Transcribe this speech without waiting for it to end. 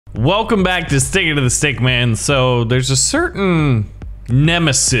Welcome back to Sticking to the Stick, man. So there's a certain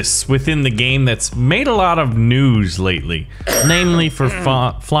nemesis within the game that's made a lot of news lately, namely for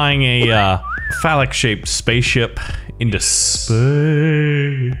flying a phallic-shaped spaceship into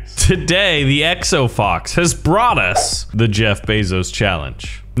space. Today, the Exofox has brought us the Jeff Bezos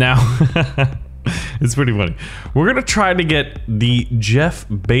challenge. Now, it's pretty funny. We're gonna try to get the Jeff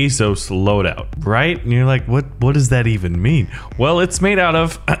Bezos loadout, right? And you're like, what does that even mean? Well, it's made out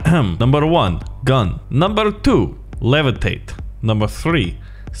of number 1, gun. Number 2, levitate. Number 3,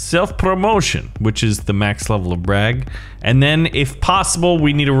 self-promotion, which is the max level of brag. And then, if possible,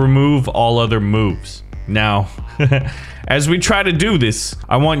 we need to remove all other moves. Now, as we try to do this,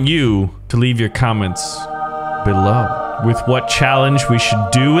 I want you to leave your comments below with what challenge we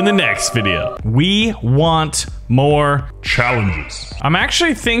should do in the next video. We want more challenges. I'm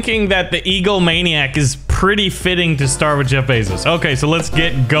actually thinking that the Eagle Maniac is pretty fitting to start with Jeff Bezos. Okay, so let's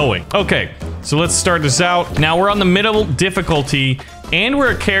get going. Okay, so let's start this out. Now we're on the middle difficulty, and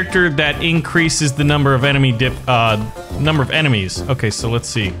we're a character that increases the number of enemies. Okay, so let's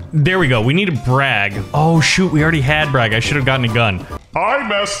see. There we go. We need a brag. Oh shoot, we already had brag. I should have gotten a gun. I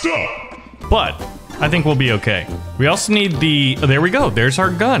messed up. But I think we'll be okay. We also need the... Oh, there we go. There's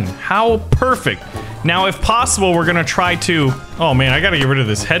our gun. How perfect. Now, if possible, we're gonna try to... Oh man, I gotta get rid of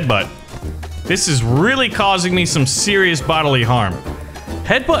this headbutt. This is really causing me some serious bodily harm.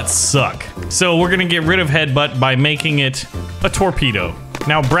 Headbutts suck. So we're gonna get rid of headbutt by making it a torpedo.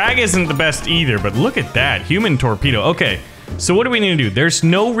 Now, brag isn't the best either, but look at that. Human torpedo. Okay. So what do we need to do? There's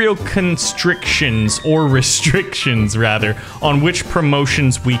no real constrictions, or restrictions rather, on which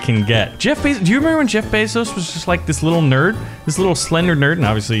promotions we can get. Jeff Bezos, do you remember when Jeff Bezos was just like this little nerd? This little slender nerd? And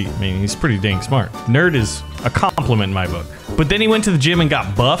obviously, I mean, he's pretty dang smart. Nerd is a compliment in my book. But then he went to the gym and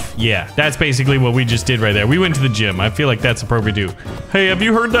got buff? Yeah, that's basically what we just did right there. We went to the gym. I feel like that's appropriate too. Hey, have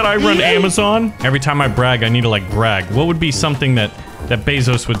you heard that I run Amazon? Every time I brag, I need to like brag. What would be something that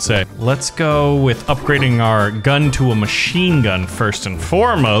Bezos would say? Let's go with upgrading our gun to a machine gun first and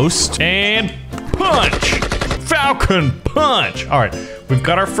foremost. And punch! Falcon punch! All right, we've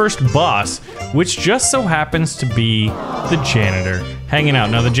got our first boss, which just so happens to be the janitor hanging out.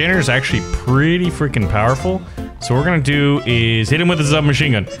 Now, the janitor is actually pretty freaking powerful. So what we're gonna do is hit him with a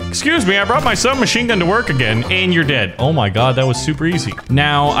submachine gun. Excuse me, I brought my submachine gun to work again, and you're dead. Oh my god, that was super easy.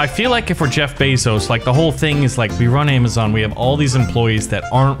 Now, I feel like if we're Jeff Bezos, like the whole thing is like we run Amazon, we have all these employees that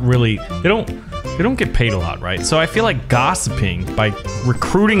aren't really, they don't get paid a lot, right? So I feel like gossiping by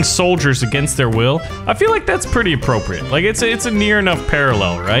recruiting soldiers against their will, I feel like that's pretty appropriate. Like it's a near enough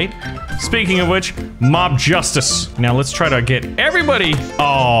parallel, right? Speaking of which, mob justice. Now let's try to get everybody.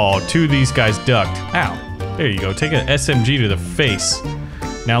 Oh, 2 of these guys ducked. Ow. There you go, take an SMG to the face.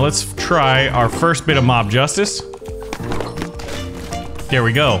 Now let's try our first bit of mob justice. There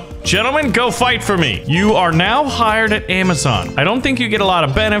we go. Gentlemen, go fight for me. You are now hired at Amazon. I don't think you get a lot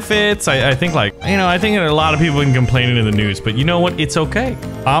of benefits. I think like, you know, I think a lot of people have been complaining in the news, but you know what? It's okay.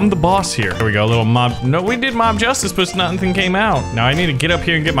 I'm the boss here. There we go, a little mob. No, we did mob justice, but nothing came out. Now I need to get up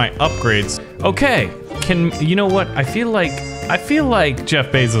here and get my upgrades. Okay, you know what? I feel like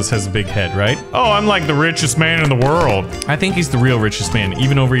Jeff Bezos has a big head, right? Oh, I'm like the richest man in the world. I think he's the real richest man,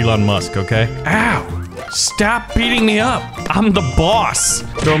 even over Elon Musk, okay? Ow! Stop beating me up! I'm the boss!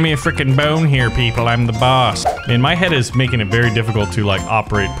 Throw me a freaking bone here, people. I'm the boss. Man, my head is making it very difficult to, like,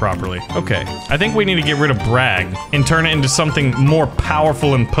 operate properly. Okay. I think we need to get rid of brag and turn it into something more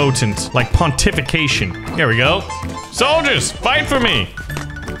powerful and potent, like pontification. There we go. Soldiers, fight for me!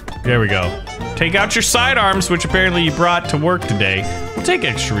 There we go. Take out your sidearms, which apparently you brought to work today. We'll take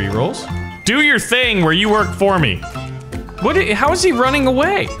extra rerolls. Do your thing where you work for me. How is he running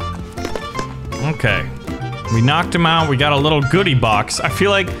away? Okay. We knocked him out. We got a little goodie box. I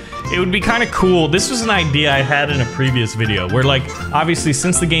feel like it would be kind of cool. This was an idea I had in a previous video where, like, obviously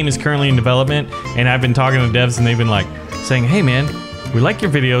since the game is currently in development and I've been talking to devs and they've been like saying, hey man, we like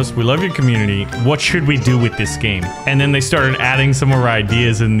your videos, we love your community, what should we do with this game? And then they started adding some of our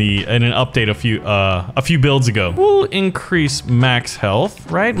ideas in an update a few builds ago. We'll increase max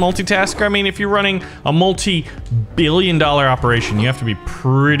health, right? Multitasker, I mean, if you're running a multi-billion-dollar operation, you have to be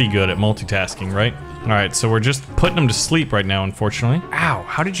pretty good at multitasking, right? All right, so we're just putting them to sleep right now, unfortunately. Ow,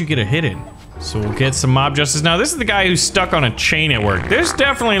 how did you get a hit in? So we'll get some mob justice. Now, this is the guy who's stuck on a chain at work. There's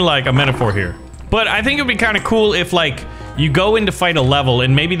definitely, like, a metaphor here. But I think it'd be kind of cool if, like, you go in to fight a level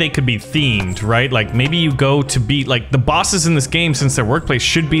and maybe they could be themed, right? Like maybe you go to beat, like the bosses in this game, since their workplace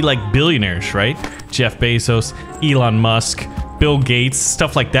should be like billionaires, right? Jeff Bezos, Elon Musk, Bill Gates,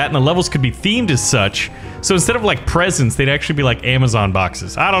 stuff like that. And the levels could be themed as such. So instead of like presents, they'd actually be like Amazon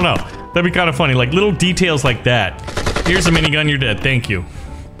boxes. I don't know. That'd be kind of funny. Like little details like that. Here's a minigun, you're dead. Thank you.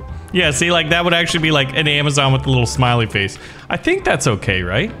 Yeah, see, like that would actually be like an Amazon with a little smiley face. I think that's okay,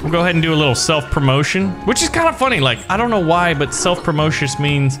 right? We'll go ahead and do a little self-promotion, which is kind of funny. Like, I don't know why, but self-promotion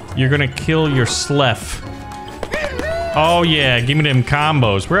means you're gonna kill your slef. Oh yeah, give me them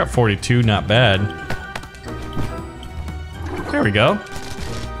combos. We're at 42, not bad. There we go.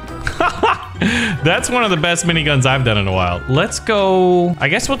 That's one of the best miniguns I've done in a while. Let's go. I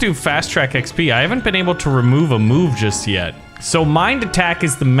guess we'll do fast track XP. I haven't been able to remove a move just yet. So mind attack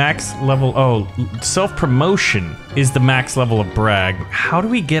is the max level. Oh, self-promotion is the max level of brag. How do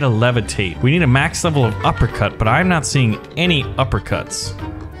we get a levitate? We need a max level of uppercut, but I'm not seeing any uppercuts.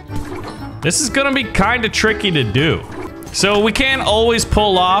 This is gonna be kind of tricky to do. So we can't always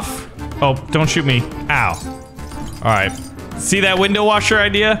pull off. Oh, don't shoot me. Ow. All right. See that window washer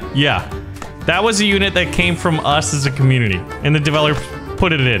idea? Yeah. That was a unit that came from us as a community, and the developer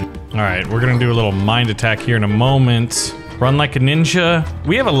put it in. All right, we're gonna do a little mind attack here in a moment. Run like a ninja.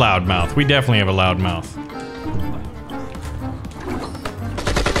 We have a loudmouth. We definitely have a loudmouth.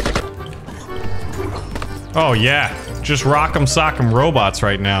 Oh yeah, just rock 'em sock 'em robots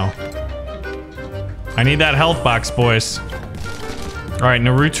right now. I need that health box, boys. All right,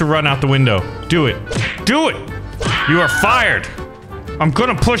 Naruto, run out the window. Do it. Do it! You are fired. I'm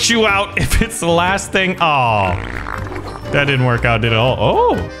gonna push you out if it's the last thing. Oh, that didn't work out, did it?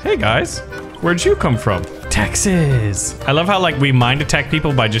 Oh, hey guys. Where'd you come from? Taxes. I love how like we mind attack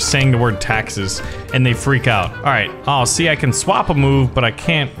people by just saying the word taxes and they freak out. All right. Oh, see, I can swap a move, but I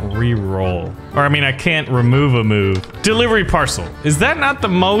can't re-roll. Or I mean, I can't remove a move. Delivery parcel. Is that not the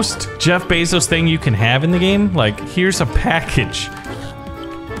most Jeff Bezos thing you can have in the game? Like, here's a package.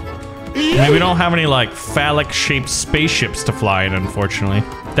 And we don't have any like phallic shaped spaceships to fly in, unfortunately.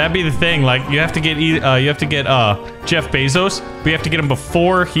 That'd be the thing. Like, you have to get Jeff Bezos. We have to get him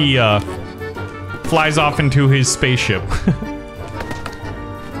before he flies off into his spaceship.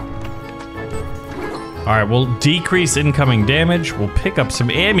 All right, we'll decrease incoming damage. We'll pick up some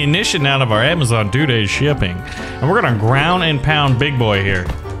ammunition out of our Amazon 2-day shipping, and we're gonna ground and pound big boy here.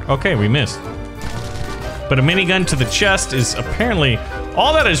 Okay, we missed. But a minigun to the chest is apparently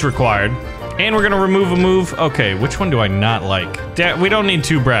all that is required. And we're gonna remove a move. Okay, which one do I not like? We don't need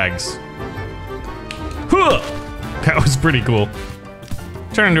 2 brags. Huh! That was pretty cool.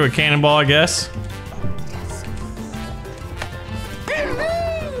 Turn into a cannonball, I guess.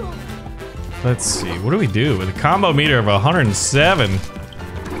 Let's see, what do we do with a combo meter of 107?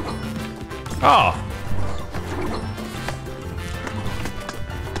 Oh.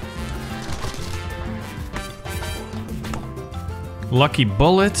 Lucky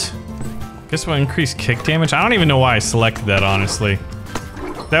bullet. Guess we'll increase kick damage. I don't even know why I selected that, honestly.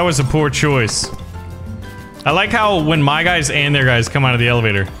 That was a poor choice. I like how when my guys and their guys come out of the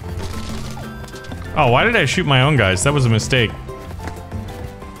elevator. Oh, why did I shoot my own guys? That was a mistake.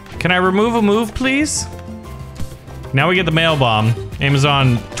 Can I remove a move, please? Now we get the mail bomb.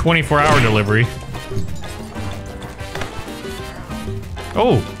 Amazon 24-hour delivery.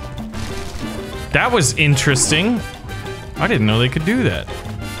 Oh. That was interesting. I didn't know they could do that.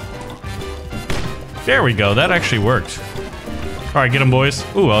 There we go. That actually worked. All right, get them, boys.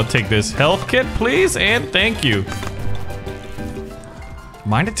 Ooh, I'll take this health kit, please, and thank you.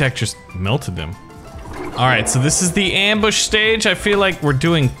 Mind attack just melted them. All right, so this is the ambush stage. I feel like we're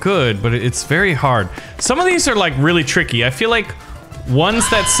doing good, but it's very hard. Some of these are like really tricky. I feel like ones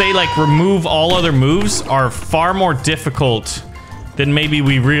that say like remove all other moves are far more difficult than maybe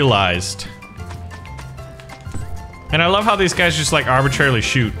we realized. And I love how these guys just like arbitrarily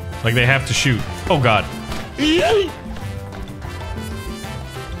shoot. Like they have to shoot. Oh God.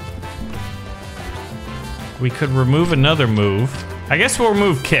 We could remove another move. I guess we'll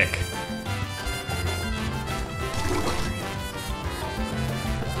remove kick.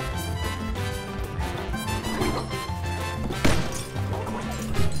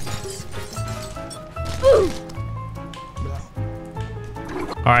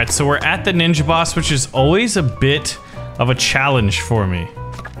 All right, so we're at the ninja boss, which is always a bit of a challenge for me.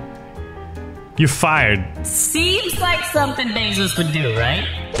 You're fired. Seems like something Bezos would do, right?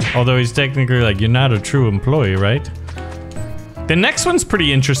 Although he's technically like, you're not a true employee, right? The next one's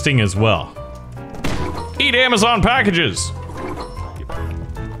pretty interesting as well. Eat Amazon packages.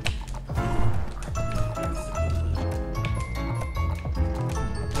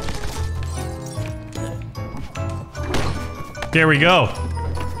 There we go.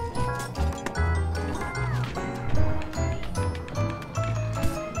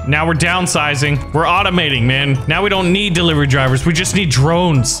 Now we're downsizing. We're automating, man. Now we don't need delivery drivers. We just need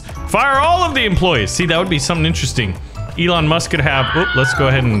drones. Fire all of the employees. See, that would be something interesting. Elon Musk could have... Oh, let's go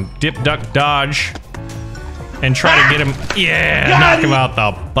ahead and dip, duck, dodge. and try to get him. Yeah, knock him out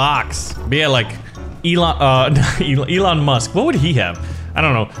the box. But yeah, like Elon Musk. What would he have? I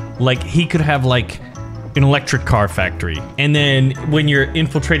don't know. Like he could have like an electric car factory, and then when you're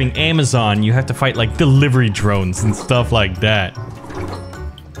infiltrating Amazon, you have to fight like delivery drones and stuff like that.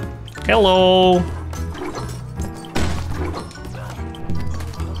 Hello.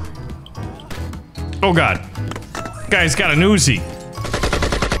 Oh god. Guy's got an Uzi.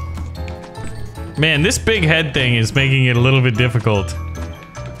 Man, this big head thing is making it a little bit difficult.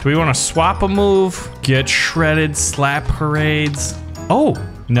 Do we want to swap a move? Get shredded, slap parades. Oh,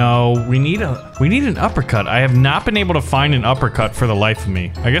 no, we need an uppercut. I have not been able to find an uppercut for the life of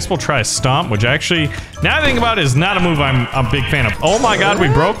me. I guess we'll try a stomp, which actually, now I think about it, is not a move I'm a big fan of. Oh my god, we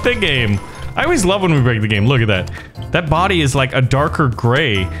broke the game. I always love when we break the game. Look at that. That body is like a darker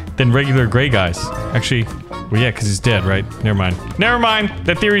gray than regular gray guys. Actually, well, yeah, because he's dead, right? Never mind. Never mind.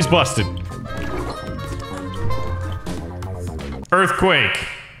 That theory's busted. Earthquake.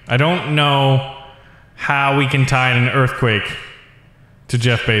 I don't know how we can tie in an earthquake to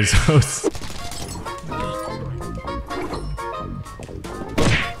Jeff Bezos.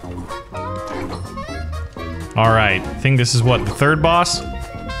 All right. I think this is what, the third boss?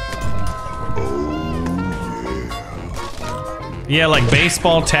 Yeah, like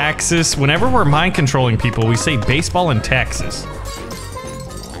baseball, Texas. Whenever we're mind controlling people, we say baseball and Texas.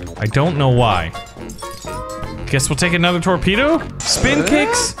 I don't know why. Guess we'll take another torpedo? Spin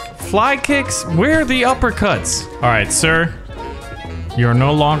kicks? Fly kicks? Where are the uppercuts? All right, sir. You're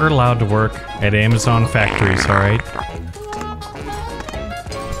no longer allowed to work at Amazon factories, all right?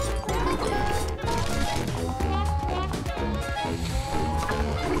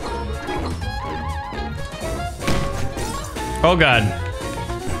 Oh god.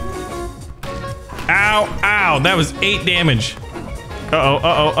 Ow, ow, that was 8 damage. Uh-oh,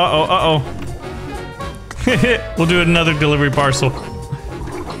 uh-oh, uh-oh, uh-oh. We'll do another delivery parcel.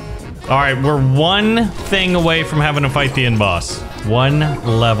 Alright, we're one thing away from having to fight the end boss. One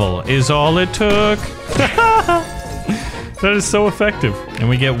level is all it took. That is so effective. And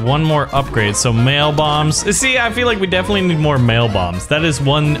we get one more upgrade, so mail bombs. See, I feel like we definitely need more mail bombs. That is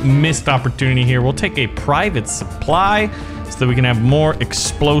one missed opportunity here. We'll take a private supply so that we can have more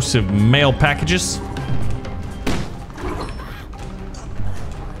explosive mail packages.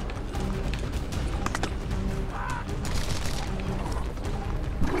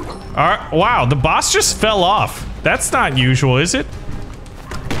 Alright, wow, the boss just fell off. That's not usual, is it?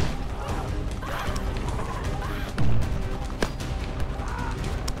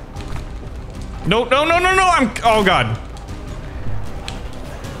 No, no, no, no, no, oh god.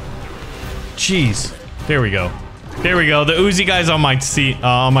 Jeez. There we go. There we go. The Uzi guy's on my seat,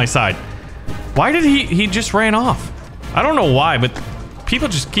 on my side. Why did he just ran off? I don't know why, but people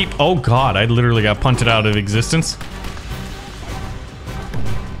just keep, oh god, I literally got punted out of existence.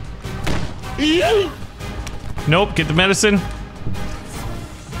 Nope, get the medicine.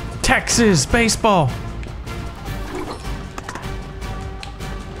 Texas baseball.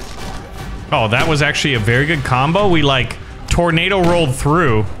 Oh, that was actually a very good combo. We like tornado rolled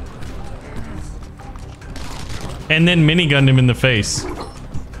through and then minigunned him in the face.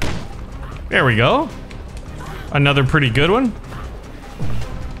 There we go. Another pretty good one.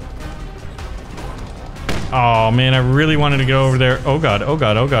 Oh man, I really wanted to go over there. Oh god, oh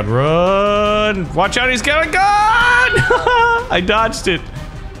god, oh god, run! Watch out, he's got a gun! I dodged it.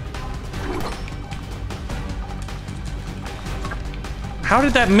 How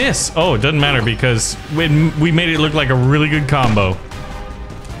did that miss? Oh, it doesn't matter because we made it look like a really good combo.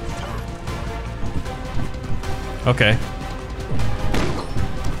 Okay.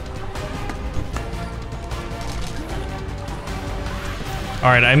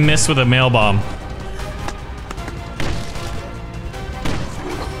 Alright, I missed with a mail bomb.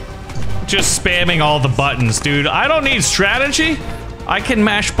 Just spamming all the buttons, dude. I don't need strategy. I can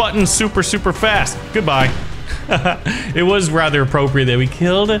mash buttons super, super fast. Goodbye. It was rather appropriate that we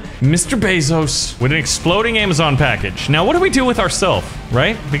killed Mr. Bezos with an exploding Amazon package. Now, what do we do with ourselves,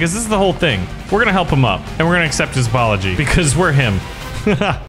 right? Because this is the whole thing. We're gonna help him up, and we're gonna accept his apology, because we're him.